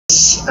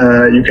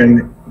You can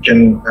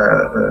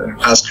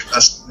ask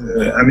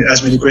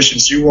as many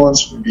questions you want.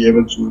 We'll be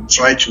able to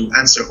try to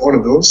answer all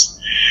of those.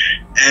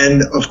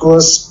 And of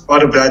course,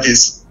 part of that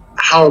is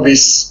how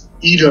this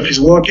EDOF is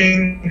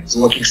working. It's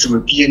working through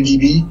a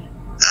PNDB.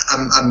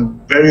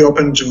 I'm very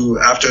open to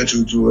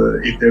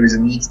if there is a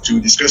need to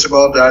discuss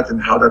about that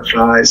and how that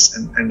flies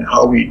and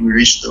how we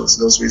reach those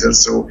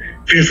results. So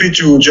feel free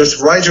to just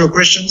write your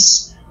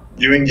questions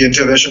during the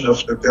intervention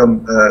of Dr.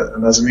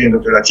 Mazhry and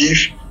Dr.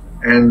 Latif,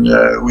 and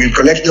we'll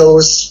collect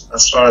those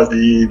as far as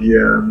the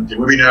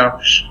webinar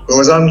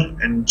goes on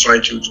and try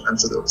to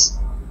answer those.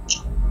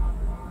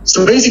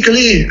 So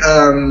basically,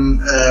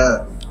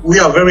 we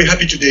are very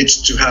happy today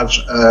to have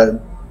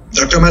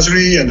Dr.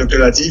 Mazhry and Dr.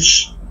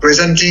 Latif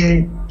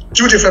presenting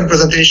two different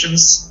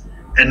presentations,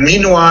 and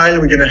meanwhile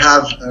we're going to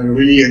have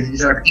really an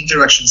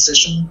interaction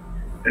session.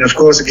 And of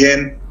course,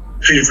 again,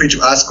 feel free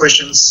to ask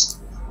questions,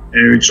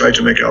 and we try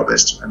to make our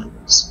best to handle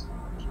those.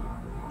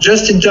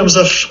 Just in terms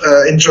of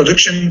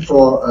introduction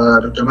for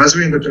Dr.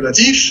 Mazhry and Dr.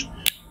 Latif,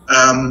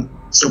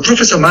 so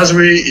Professor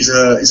Mazhry is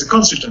a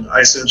consultant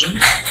eye surgeon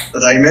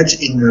that I met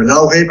in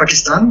Lahore,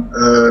 Pakistan,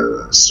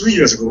 3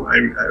 years ago. I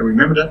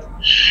remember that.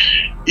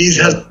 He's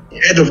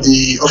head of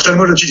the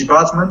Ophthalmology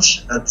department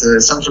at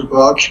Central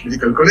Park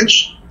Medical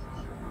College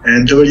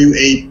and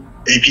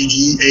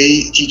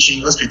WAPDA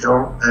Teaching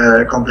Hospital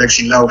complex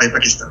in Lahore,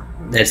 Pakistan.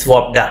 That's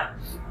WAPDA.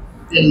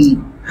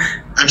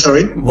 I'm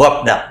sorry?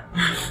 WAPDA.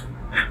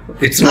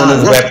 It's known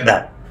as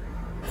WAPDA.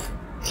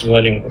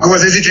 I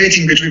was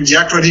hesitating between the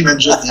acronym and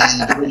just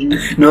the W.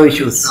 No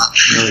issues.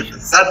 No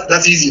issues.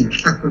 That's easy.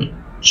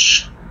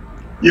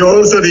 You're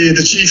also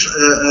the chief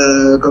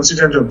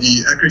consultant of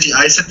the Acuity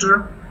Eye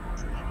Center.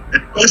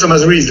 And Professor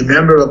Mazhry is a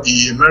member of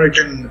the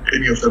American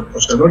Academy of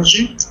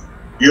Ophthalmology,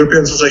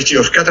 European Society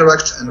of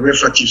Cataract and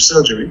Refractive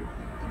Surgery,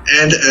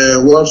 and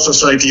World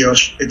Society of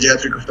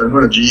Pediatric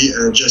Ophthalmology,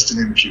 just to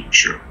name a few,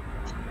 sure.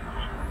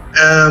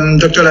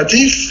 Dr.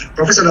 Latif,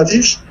 Professor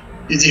Latif,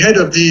 is the head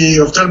of the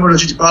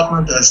Ophthalmology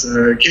department at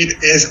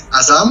Ejaz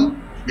Latif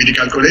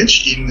Medical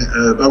College in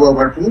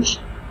Bahawalpur.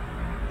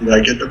 Did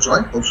I get that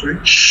right? Hopefully.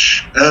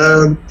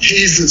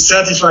 He's a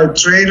certified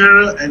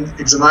trainer and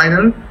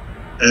examiner,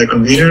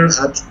 convener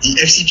at the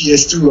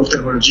FCPS2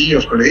 Ophthalmology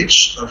of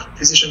College of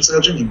Physician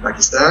Surgeon in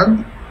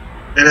Pakistan,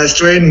 and has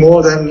trained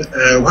more than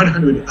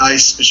 100 eye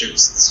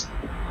specialists.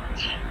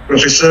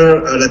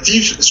 Professor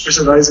Latif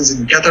specializes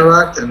in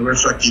cataract and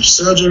refractive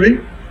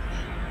surgery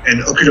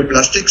and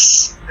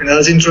oculoplastics, and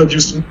has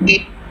introduced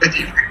many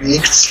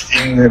techniques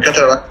in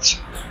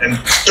cataract and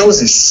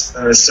ptosis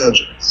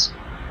surgeries.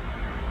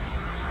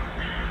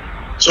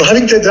 So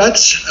having said that,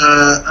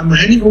 I'm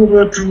handing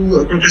over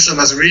to Professor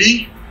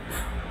Mazhry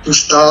to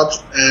start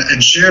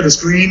and share the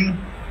screen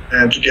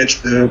to get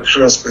the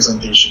first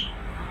presentation.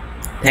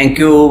 Thank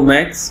you,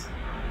 Max.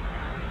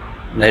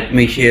 Let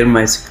me share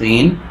my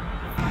screen.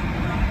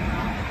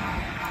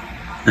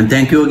 And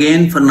thank you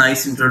again for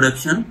nice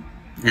introduction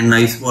and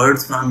nice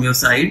words from your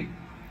side.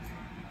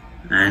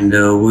 And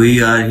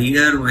we are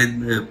here with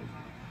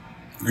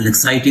an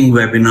exciting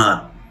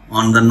webinar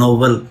on the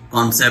novel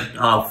concept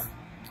of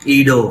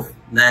EDOF,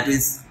 that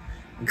is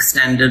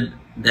extended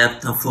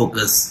depth of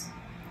focus.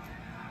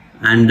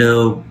 And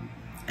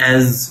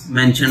as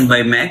mentioned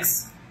by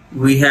Max,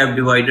 we have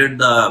divided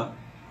the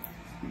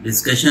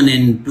discussion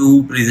in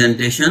two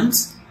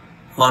presentations,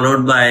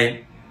 followed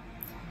by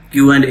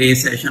Q&A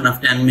session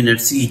of 10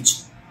 minutes each.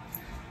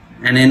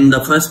 And in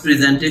the first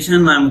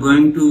presentation, I'm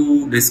going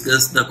to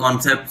discuss the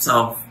concepts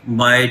of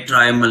bi,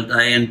 tri,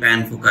 multi and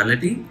pan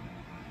focality,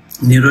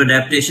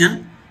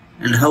 neuroadaptation,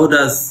 and how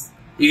does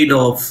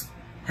EDOF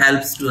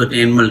helps to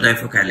attain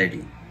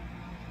multifocality.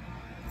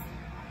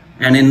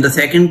 And in the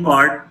second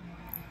part,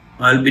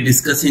 I'll be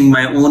discussing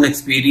my own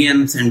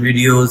experience and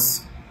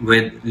videos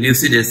with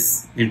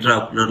Lucidis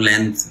intraocular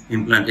lens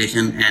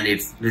implantation and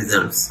its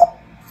results.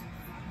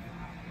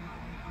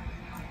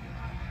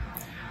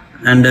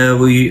 And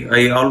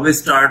I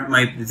always start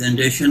my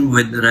presentation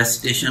with the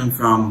recitation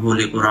from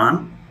Holy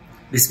Quran.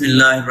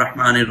 Bismillahir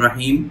Rahmanir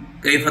Rahim.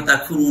 Kayfa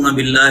takfuruna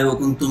billahi wa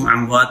kuntum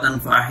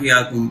amwatan fa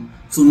ahyakum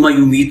summa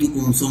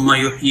yumitukum summa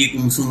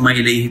yuhyikum summa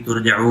ilayhi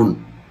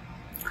turja'un.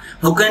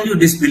 How can you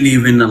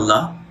disbelieve in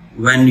Allah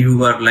when you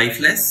were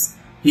lifeless?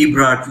 He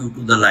brought you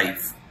to the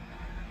life.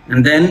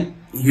 And then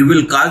He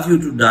will cause you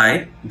to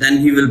die. Then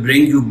He will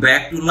bring you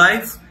back to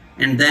life.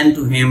 And then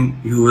to Him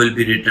you will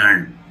be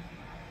returned.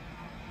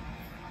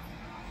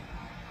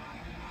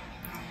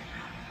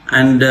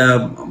 And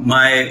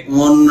my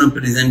own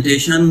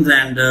presentations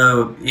and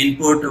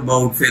input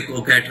about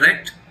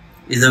phaco-cataract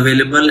is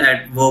available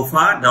at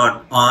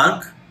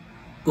wofa.org,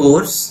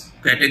 course,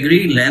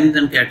 category, lens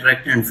and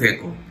cataract and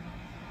phaco.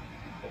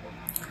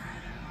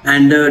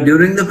 And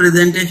during the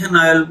presentation,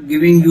 I will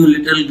giving you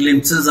little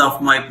glimpses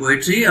of my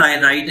poetry. I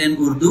write in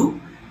Urdu,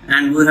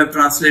 and we have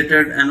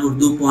translated an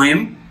Urdu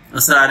poem,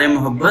 Asrar-e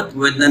Mohabbat,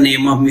 with the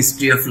name of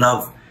Mystery of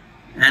Love.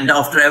 And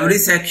after every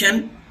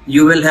section,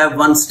 you will have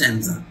one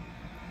stanza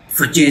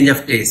for change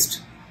of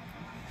taste.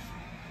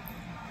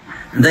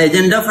 The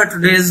agenda for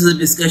today's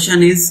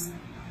discussion is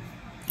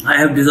I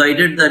have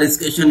divided the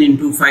discussion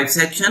into 5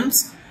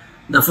 sections.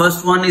 The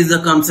first one is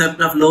the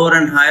concept of lower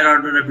and higher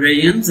order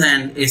aberrations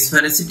and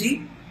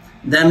asphericity.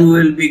 Then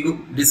we will be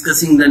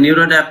discussing the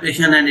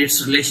neuroadaptation and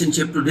its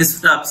relationship to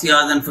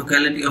dysphotopsias and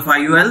focality of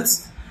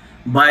IOLs.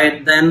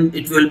 Then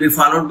it will be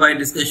followed by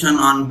discussion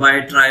on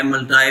bi, tri,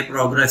 multi,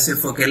 progressive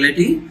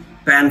focality,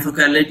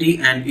 panfocality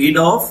and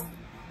EDOF.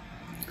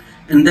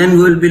 And then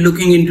we will be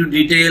looking into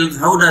details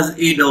how does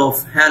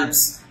EDOF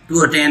helps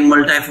to attain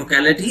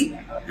multifocality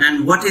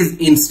and what is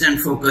instant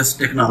focus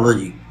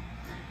technology.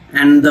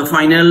 And the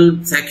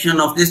final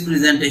section of this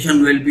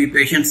presentation will be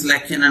patient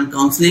selection and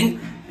counseling,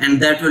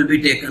 and that will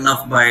be taken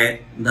up by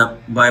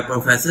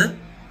Professor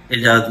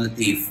Ejaz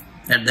Latif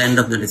at the end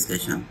of the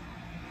discussion.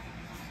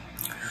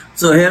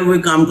 So here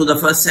we come to the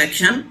first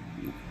section.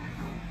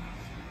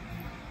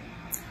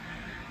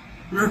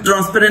 Now,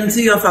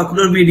 transparency of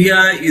ocular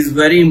media is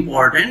very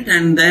important,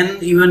 and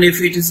then even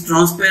if it is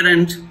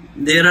transparent,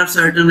 there are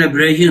certain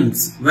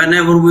aberrations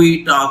whenever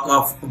we talk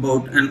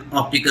about an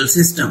optical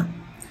system.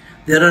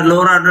 There are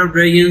lower order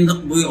aberrations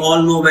we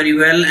all know very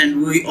well,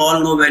 and we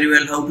all know very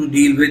well how to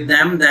deal with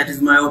them. That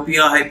is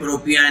myopia,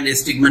 hyperopia and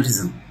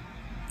astigmatism.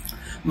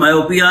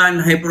 Myopia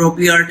and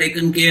hyperopia are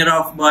taken care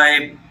of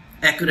by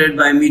accurate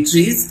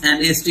biometries,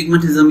 and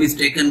astigmatism is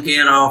taken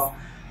care of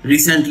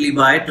recently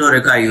by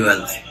toric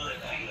IOLs.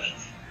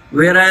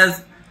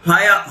 Whereas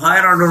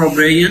higher order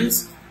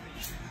aberrations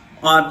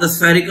are the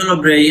spherical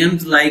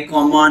aberrations like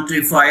comma,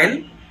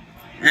 trefoil,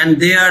 and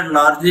they are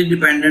largely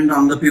dependent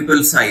on the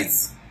pupil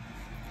size.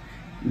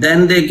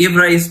 Then they give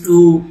rise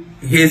to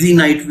hazy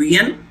night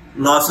vision,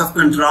 loss of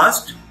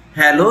contrast,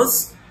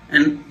 halos,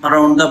 and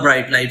around the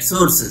bright light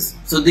sources.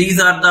 So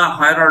these are the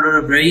higher order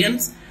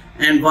aberrations,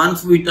 and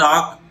once we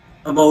talk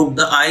about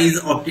the eye's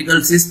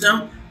optical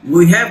system,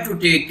 we have to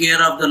take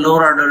care of the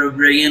lower order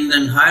aberrations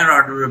and higher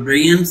order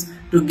aberrations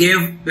to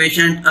give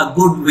patient a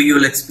good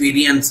visual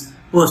experience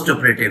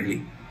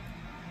post-operatively.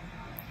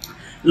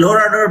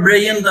 Lower order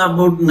aberrations are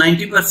about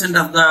 90%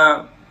 of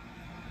the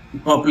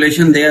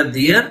population they are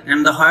there,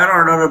 and the higher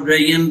order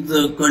aberrations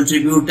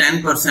contribute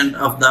 10%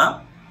 of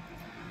the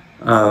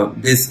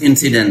this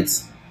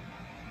incidence.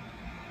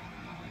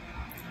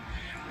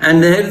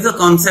 And there is a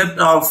concept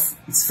of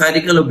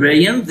spherical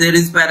aberration. There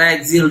is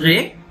paraxial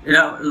ray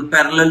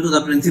parallel to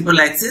the principal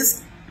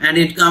axis, and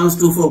it comes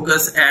to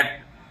focus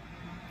at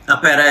a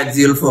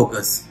paraxial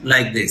focus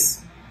like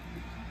this.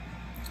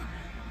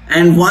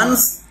 And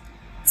once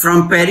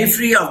from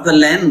periphery of the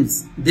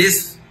lens,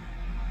 this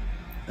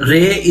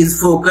ray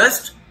is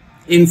focused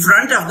in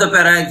front of the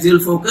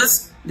paraxial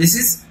focus, this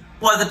is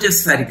positive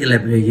spherical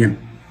aberration.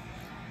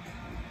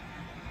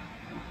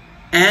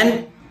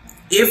 And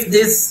if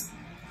this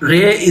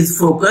ray is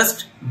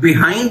focused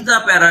behind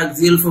the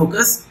paraxial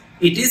focus,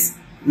 it is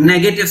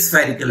negative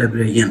spherical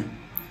aberration.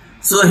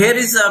 So here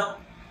is a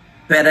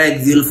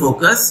paraxial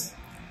focus,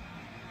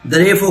 the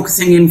ray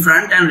focusing in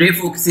front and ray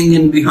focusing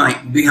in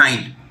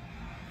behind.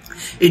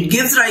 It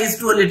gives rise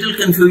to a little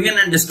confusion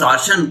and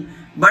distortion,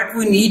 but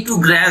we need to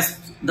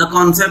grasp the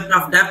concept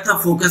of depth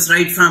of focus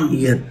right from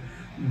here.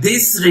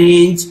 This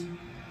range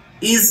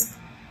is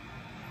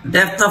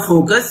depth of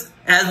focus,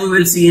 as we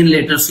will see in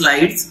later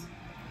slides,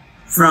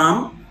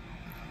 from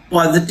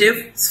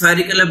positive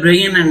spherical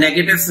aberration and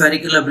negative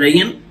spherical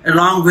aberration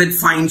along with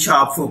fine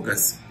sharp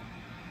focus.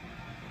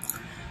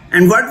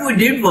 And what we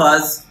did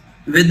was,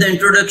 with the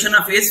introduction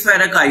of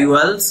aspheric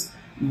IOLs,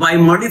 by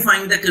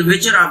modifying the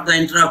curvature of the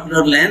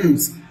intraocular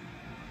lens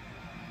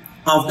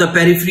of the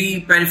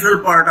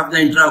peripheral part of the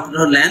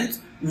intraocular lens,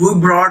 we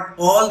brought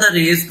all the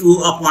rays to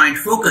a point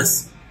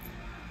focus.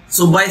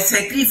 So by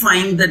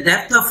sacrificing the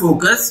depth of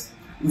focus,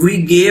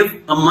 we gave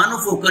a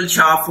monofocal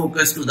sharp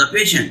focus to the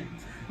patient.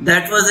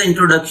 That was the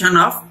introduction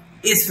of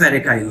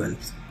aspheric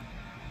IOLs.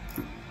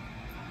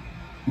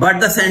 But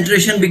the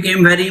centration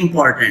became very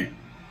important.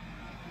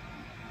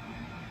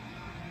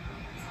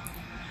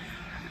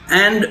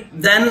 And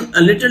then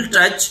a little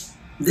touch.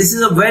 This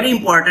is a very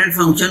important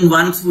function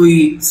once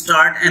we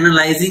start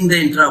analyzing the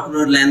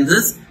intraocular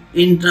lenses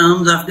in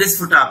terms of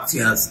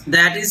dysphotopsias.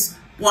 That is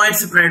point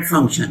spread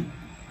function.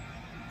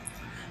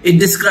 It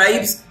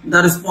describes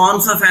the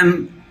response of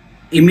an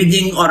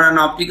imaging or an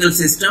optical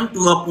system to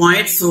a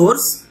point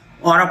source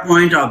or a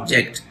point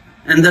object,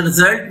 and the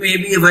result may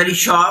be a very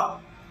sharp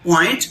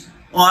point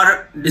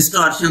or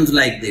distortions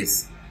like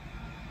this.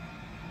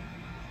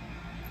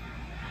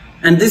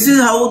 And this is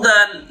how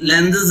the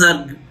lenses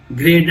are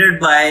graded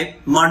by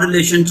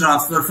modulation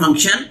transfer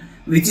function,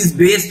 which is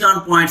based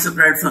on point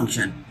spread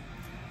function.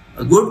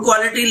 A good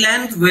quality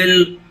lens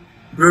will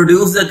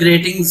produce the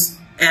gratings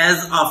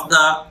as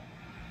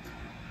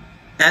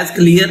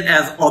clear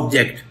as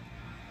object.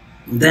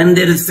 Then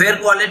there is fair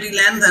quality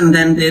lens, and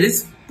then there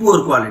is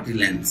poor quality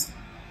lens.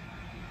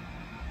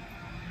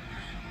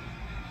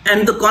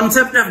 And the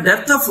concept of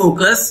depth of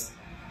focus,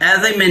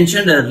 as I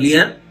mentioned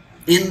earlier,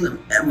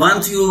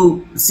 once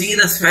you see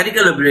the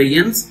spherical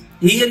aberrations,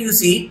 here you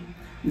see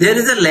there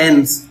is a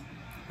lens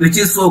which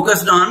is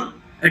focused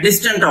on a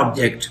distant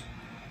object,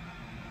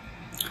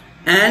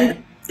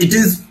 and it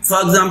is,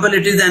 for example,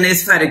 it is an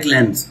aspheric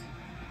lens.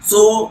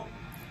 So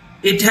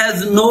it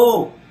has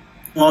no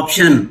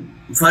option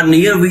for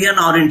near vision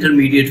or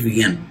intermediate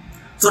vision.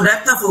 So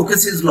depth of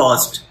focus is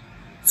lost.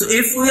 So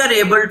if we are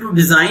able to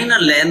design a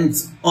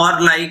lens,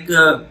 or like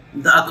the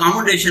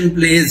accommodation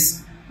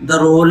plays the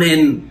role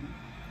in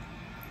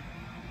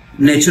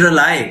natural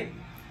eye,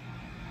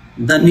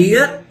 the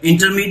near,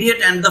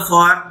 intermediate and the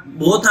far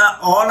both are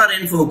all are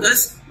in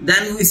focus,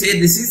 then we say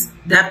this is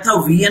depth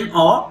of vision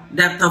or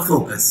depth of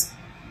focus.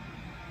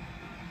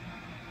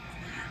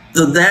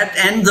 So that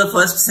ends the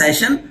first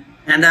session,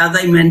 and as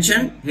I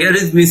mentioned, here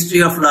is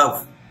mystery of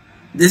love.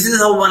 This is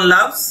how one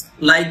loves,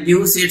 like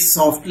dew sits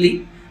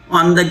softly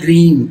on the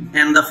green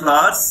and the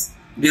flowers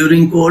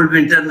during cold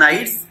winter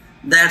nights.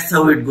 That's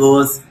how it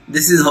goes.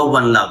 This is how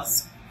one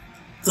loves.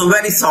 So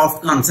very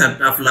soft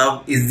concept of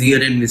love is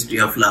there in mystery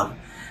of love.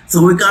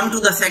 So we come to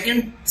the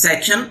second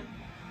section,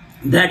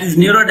 that is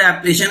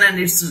neuroadaptation and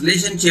its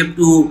relationship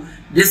to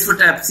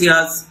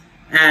dysphotopsias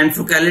and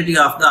focality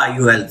of the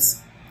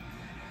IOLs.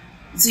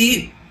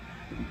 See,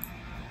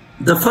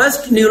 the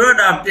first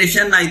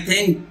neuroadaptation I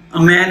think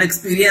a man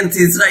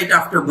experiences right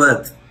after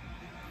birth.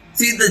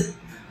 See,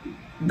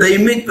 the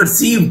image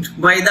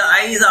perceived by the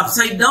eye is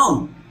upside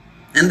down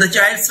and the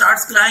child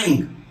starts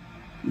crying.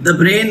 The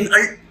brain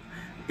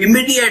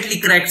immediately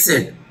corrects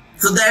it.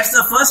 So that's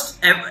the first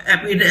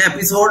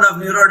episode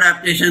of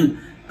neuroadaptation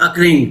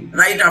occurring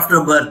right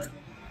after birth,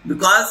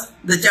 because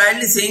the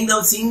child is seeing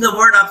the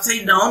word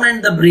upside down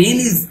and the brain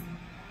is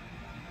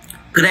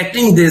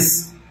correcting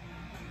this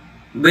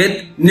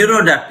with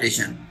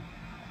neuroadaptation.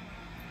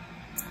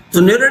 So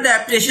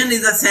neuroadaptation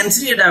is a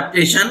sensory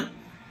adaptation,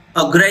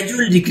 a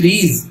gradual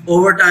decrease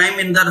over time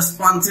in the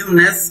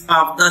responsiveness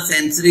of the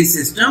sensory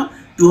system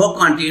to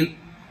a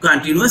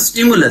continuous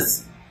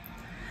stimulus.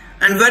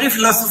 And very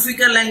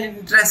philosophical and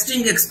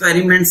interesting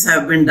experiments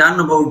have been done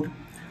about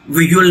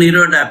visual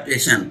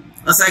neuroadaptation.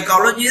 A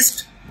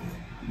psychologist,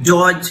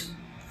 George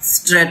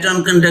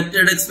Stratton,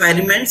 conducted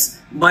experiments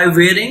by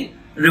wearing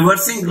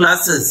reversing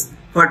glasses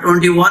for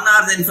 21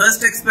 hours in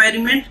first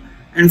experiment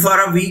and for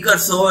a week or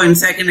so in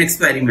second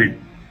experiment.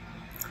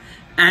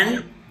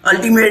 And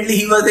ultimately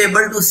he was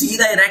able to see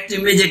the erect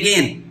image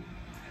again.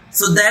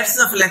 So that's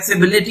the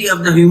flexibility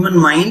of the human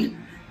mind,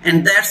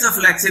 and that's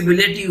the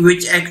flexibility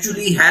which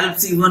actually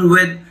helps even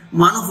with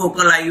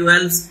monofocal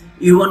IOLs,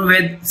 even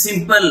with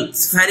simple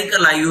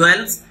spherical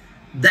IOLs.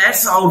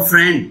 That's our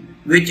friend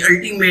which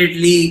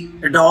ultimately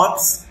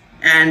adopts,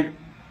 and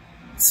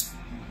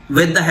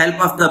with the help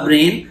of the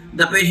brain,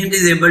 the patient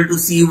is able to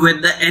see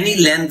with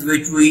any lens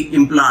which we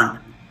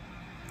implant.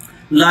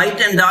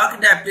 Light and dark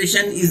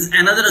adaptation is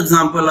another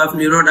example of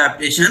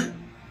neuroadaptation.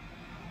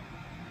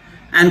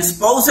 And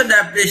spouse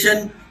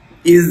adaptation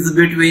is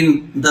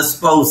between the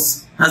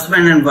spouse,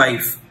 husband and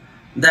wife.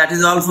 That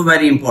is also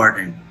very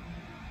important.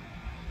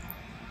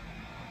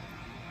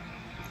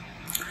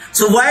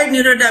 So why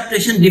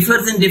neuroadaptation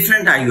differs in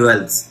different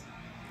IOLs?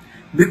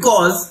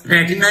 Because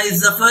retina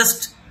is the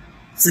first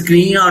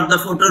screen, or the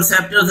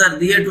photoreceptors are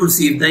there to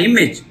receive the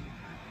image.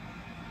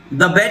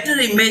 The better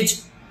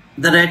image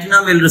the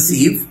retina will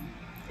receive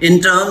in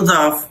terms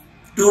of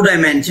two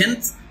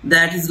dimensions,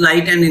 that is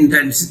light and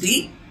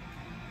intensity.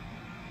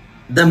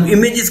 The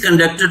image is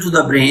conducted to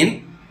the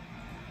brain.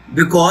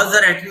 Because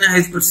the retina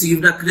has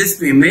perceived a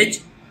crisp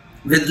image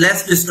with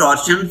less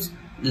distortions,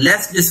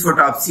 less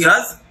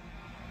dysphotopsias,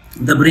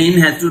 the brain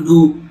has to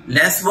do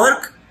less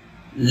work,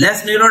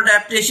 less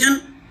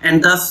neuroadaptation,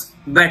 and thus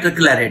better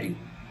clarity.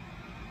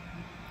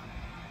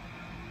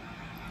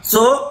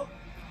 So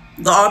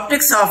the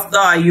optics of the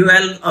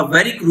IOL are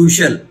very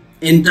crucial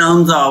in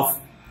terms of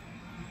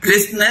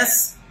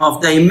crispness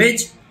of the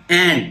image,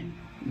 and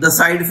the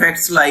side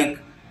effects like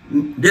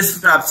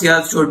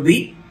dysphotopsia should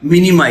be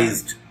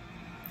minimized.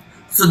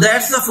 So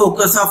that's the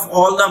focus of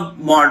all the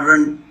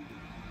modern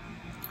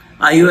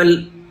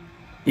IOL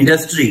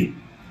industry,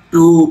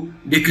 to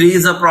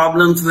decrease the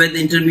problems with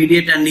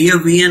intermediate and near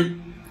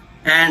vision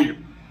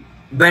and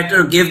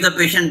better give the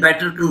patient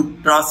better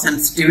contrast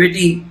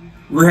sensitivity.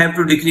 We have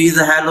to decrease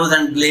the halos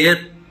and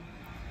glare,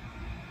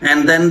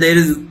 and then there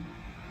is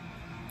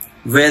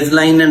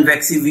vaseline and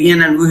waxy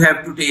vision, and we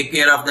have to take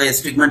care of the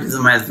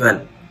astigmatism as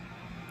well.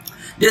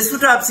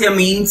 Dysphotopsia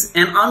means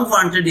an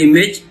unwanted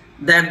image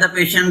that the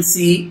patient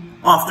see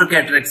after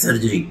cataract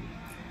surgery.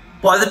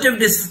 Positive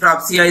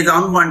dysphotopsia is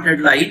unwanted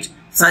light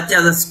such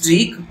as a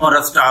streak or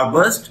a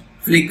starburst,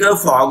 flicker,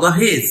 fog or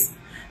haze.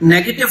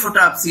 Negative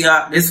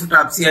dysphotopsia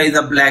is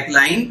a black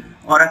line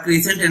or a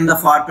crescent in the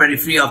far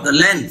periphery of the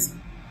lens.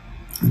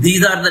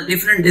 These are the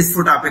different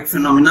dysphotopic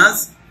phenomena: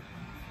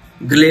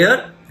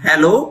 glare,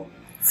 halo,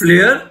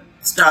 flare,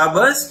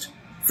 starburst,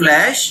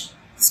 flash,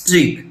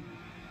 streak.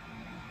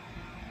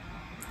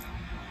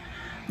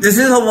 This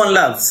is how one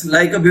loves,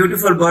 like a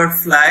beautiful bird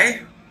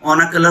fly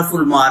on a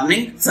colorful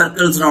morning,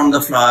 circles around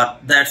the flower.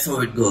 That's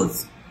how it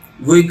goes.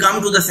 We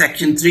come to the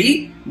section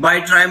 3,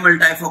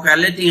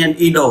 multifocality and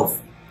EDOF.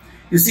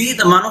 You see,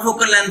 the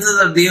monofocal lenses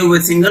are there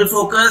with single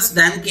focus,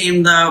 then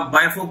came the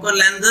bifocal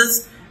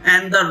lenses,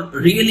 and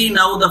really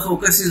now the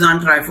focus is on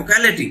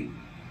trifocality.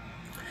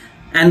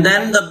 And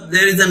then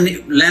there is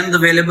a lens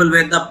available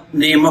with the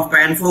name of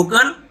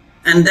panfocal,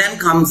 and then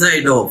comes the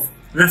EDOF.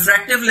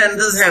 Refractive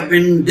lenses have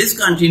been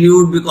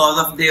discontinued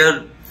because of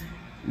their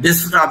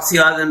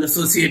dysphotopsias and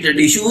associated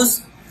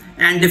issues,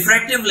 and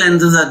diffractive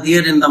lenses are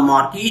there in the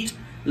market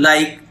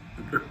like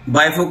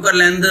bifocal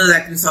lenses,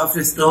 Acrisoft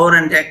Restore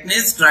and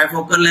Technis,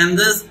 trifocal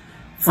lenses,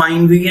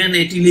 Fine Vision,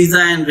 Atiliza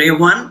and Ray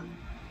 1.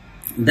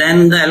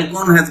 Then the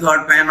Alcon has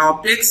got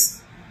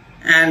PanOptics,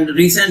 and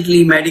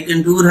recently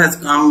Medicontour has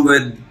come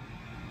with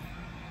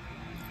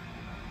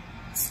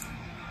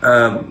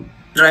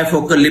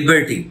trifocal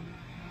Liberty,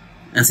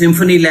 and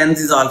Symphony lens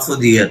is also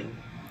there,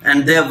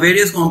 and there are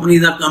various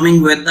companies are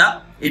coming with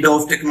the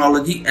EDOF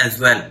technology as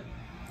well.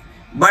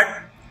 But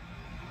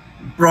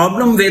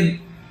problem with,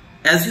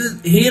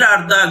 here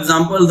are the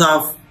examples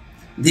of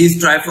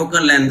these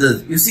trifocal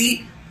lenses. You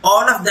see,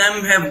 all of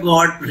them have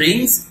got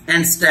rings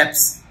and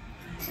steps,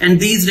 and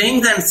these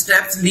rings and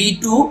steps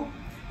lead to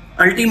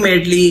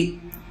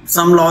ultimately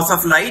some loss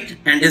of light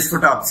and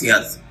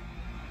dysphotopsias,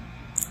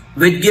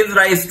 which gives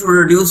rise to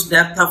reduced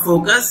depth of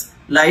focus,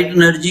 light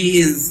energy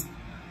is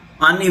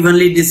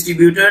unevenly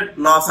distributed,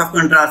 loss of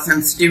contrast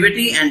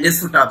sensitivity and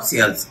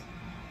dysphotopsias.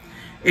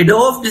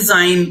 EDOF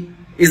design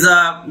is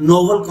a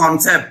novel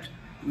concept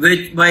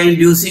which, by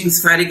inducing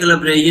spherical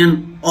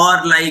aberration,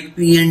 or like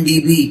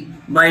PNDB,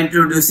 by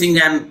introducing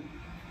a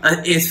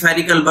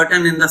spherical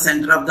button in the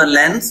center of the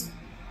lens,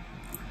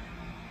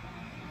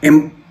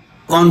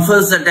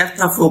 confers the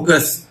depth of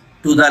focus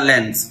to the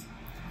lens.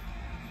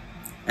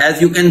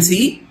 As you can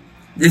see,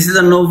 this is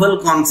a novel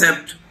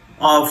concept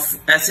of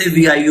SAV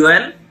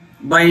IOL.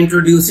 By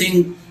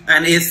introducing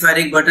an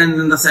aspheric button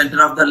in the center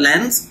of the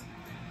lens,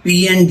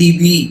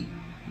 PNDB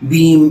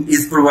beam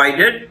is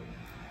provided,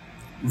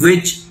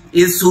 which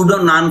is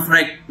pseudo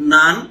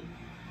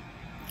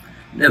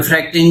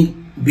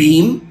non-diffracting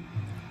beam,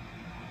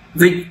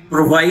 which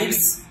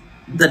provides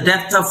the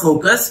depth of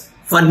focus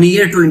for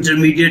near to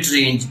intermediate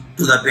range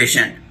to the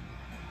patient,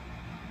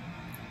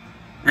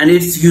 and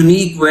it's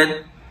unique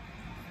with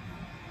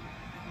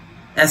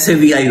SAV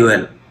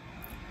IOL,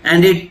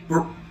 and it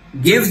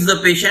gives the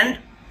patient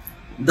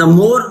the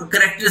more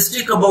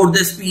characteristic about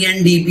this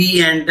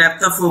PNDB and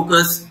depth of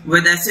focus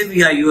with SAV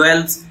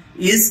IOLs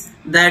is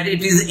that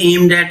it is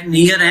aimed at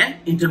near and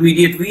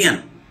intermediate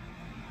vision.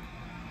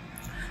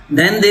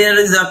 Then there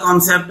is a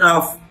concept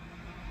of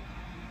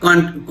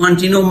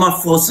continuum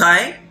of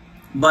foci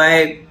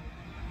by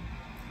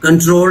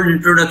controlled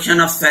introduction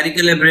of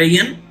spherical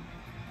aberration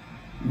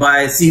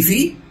by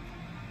CFI,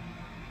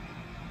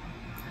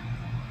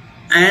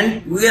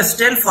 and we are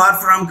still far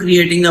from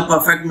creating a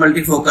perfect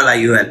multifocal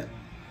IOL.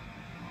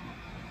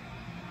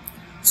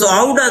 So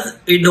how does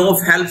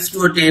EDOF helps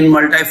to attain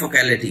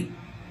multifocality?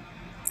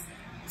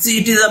 See,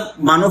 it is a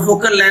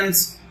monofocal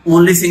lens,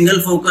 only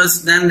single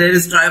focus, then there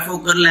is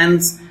trifocal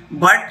lens,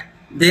 but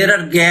there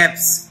are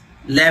gaps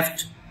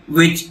left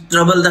which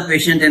trouble the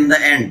patient in the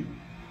end.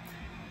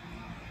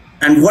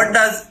 And what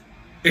does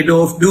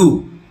EDOF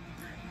do?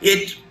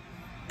 It,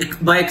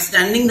 by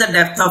extending the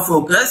depth of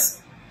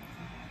focus,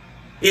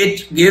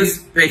 it gives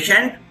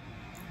patient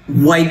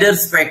wider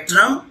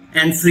spectrum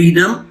and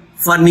freedom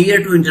for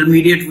near to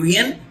intermediate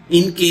vision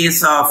in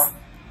case of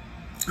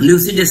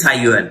Lucidis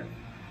IOL.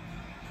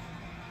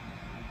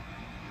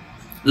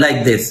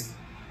 Like this.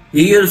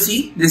 Here you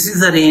see, this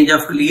is the range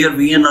of clear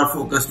vision or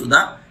focus to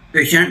the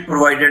patient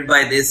provided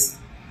by this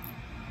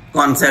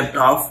concept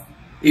of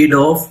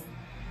EDOF.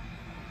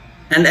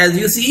 And as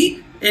you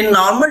see, in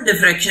normal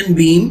diffraction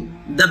beam,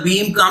 the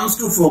beam comes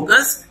to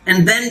focus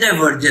and then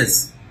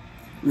diverges.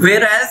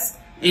 Whereas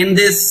in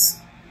this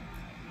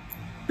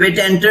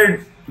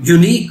patented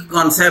unique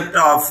concept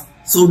of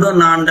pseudo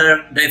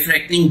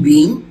non-diffracting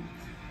beam,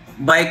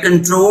 by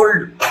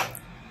controlled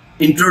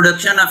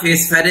introduction of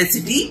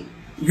asphericity,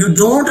 you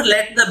don't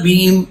let the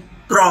beam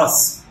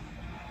cross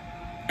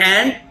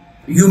and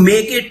you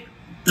make it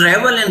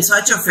travel in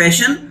such a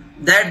fashion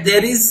that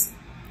there is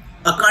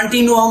a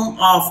continuum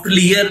of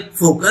clear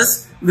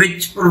focus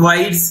which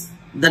provides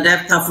the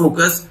depth of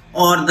focus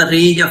or the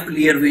range of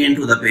clear vision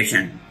to the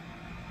patient.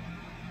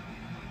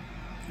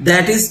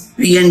 That is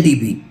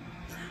PNDB.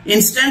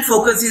 Instant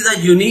focus is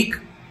a unique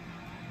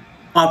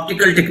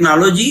optical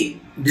technology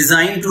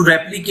designed to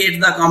replicate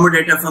the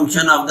accommodator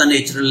function of the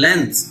natural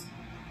lens,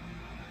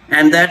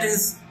 and that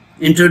is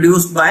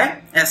introduced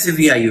by SAV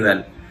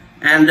IOL.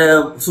 And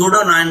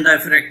pseudo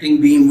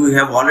non-diffracting beam we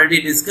have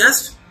already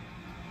discussed.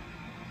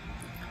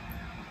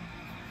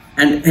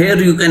 And here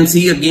you can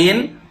see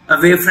again a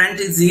wavefront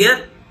is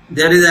here,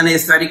 there is an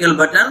aspherical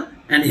button,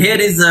 and here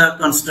is the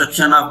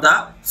construction of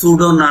the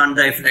pseudo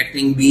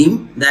non-diffracting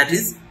beam, that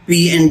is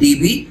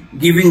PNDB,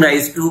 giving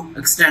rise to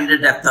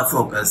extended depth of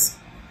focus.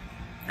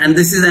 And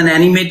this is an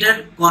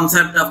animated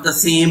concept of the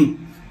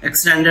same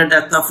extended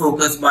depth of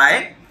focus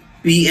by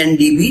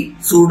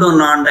PNDB, pseudo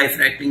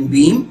non-diffracting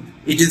beam.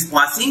 It is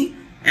passing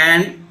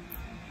and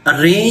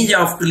a range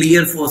of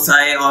clear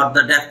foci or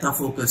the depth of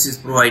focus is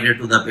provided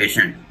to the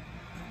patient.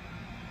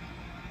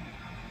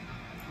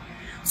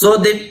 So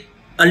that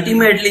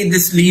ultimately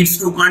this leads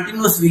to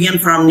continuous vision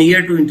from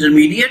near to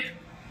intermediate,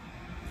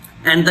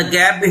 and the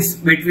gap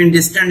between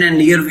distant and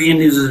near vision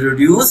is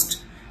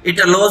reduced. It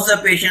allows the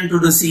patient to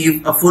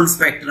receive a full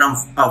spectrum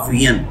of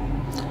vision.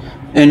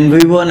 In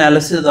vivo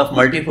analysis of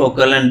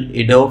multifocal and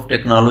EDOF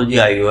technology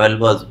IOL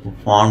was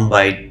performed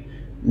by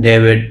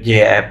David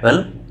J.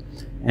 Apple,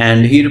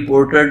 and he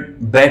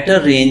reported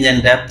better range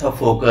and depth of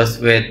focus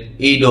with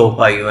EDOF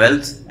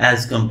IOLs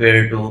as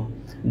compared to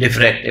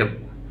diffractive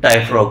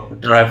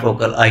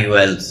trifocal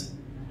IOLs.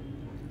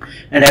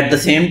 And at the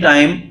same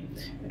time,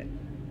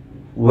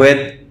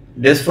 with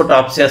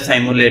dysphotopsia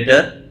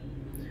simulator,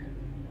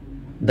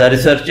 the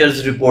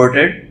researchers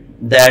reported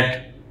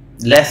that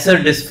lesser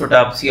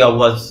dysphotopsia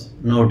was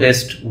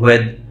noticed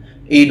with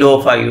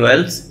EDOF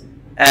IOLs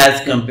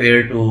as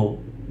compared to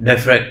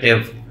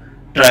diffractive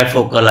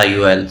trifocal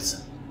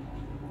IOLs.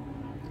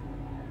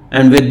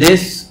 And with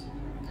this,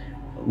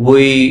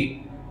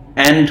 we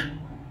end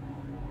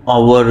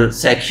our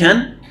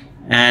section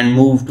and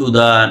move to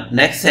the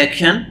next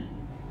section.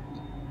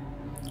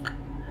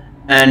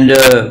 And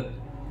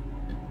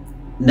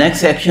next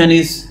section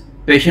is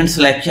patient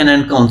selection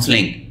and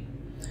counseling.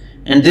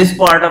 And this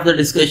part of the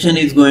discussion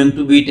is going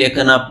to be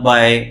taken up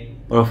by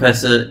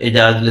Professor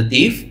Ejaz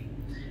Latif,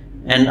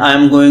 and I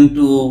am going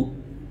to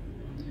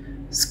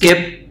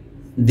skip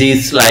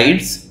these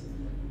slides.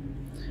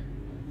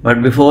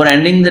 But before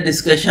ending the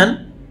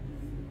discussion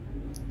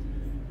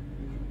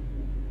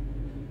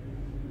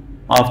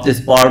of this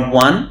part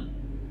 1,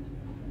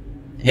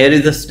 here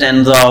is the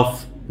stanza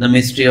of The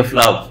Mystery of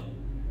Love.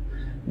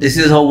 This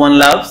is how one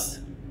loves.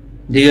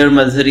 Dear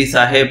Mazhry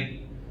Sahib,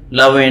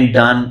 love ain't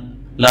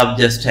done, love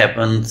just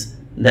happens.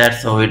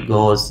 That's how it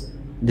goes.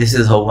 This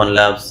is how one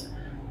loves.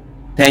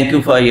 Thank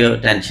you for your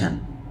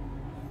attention.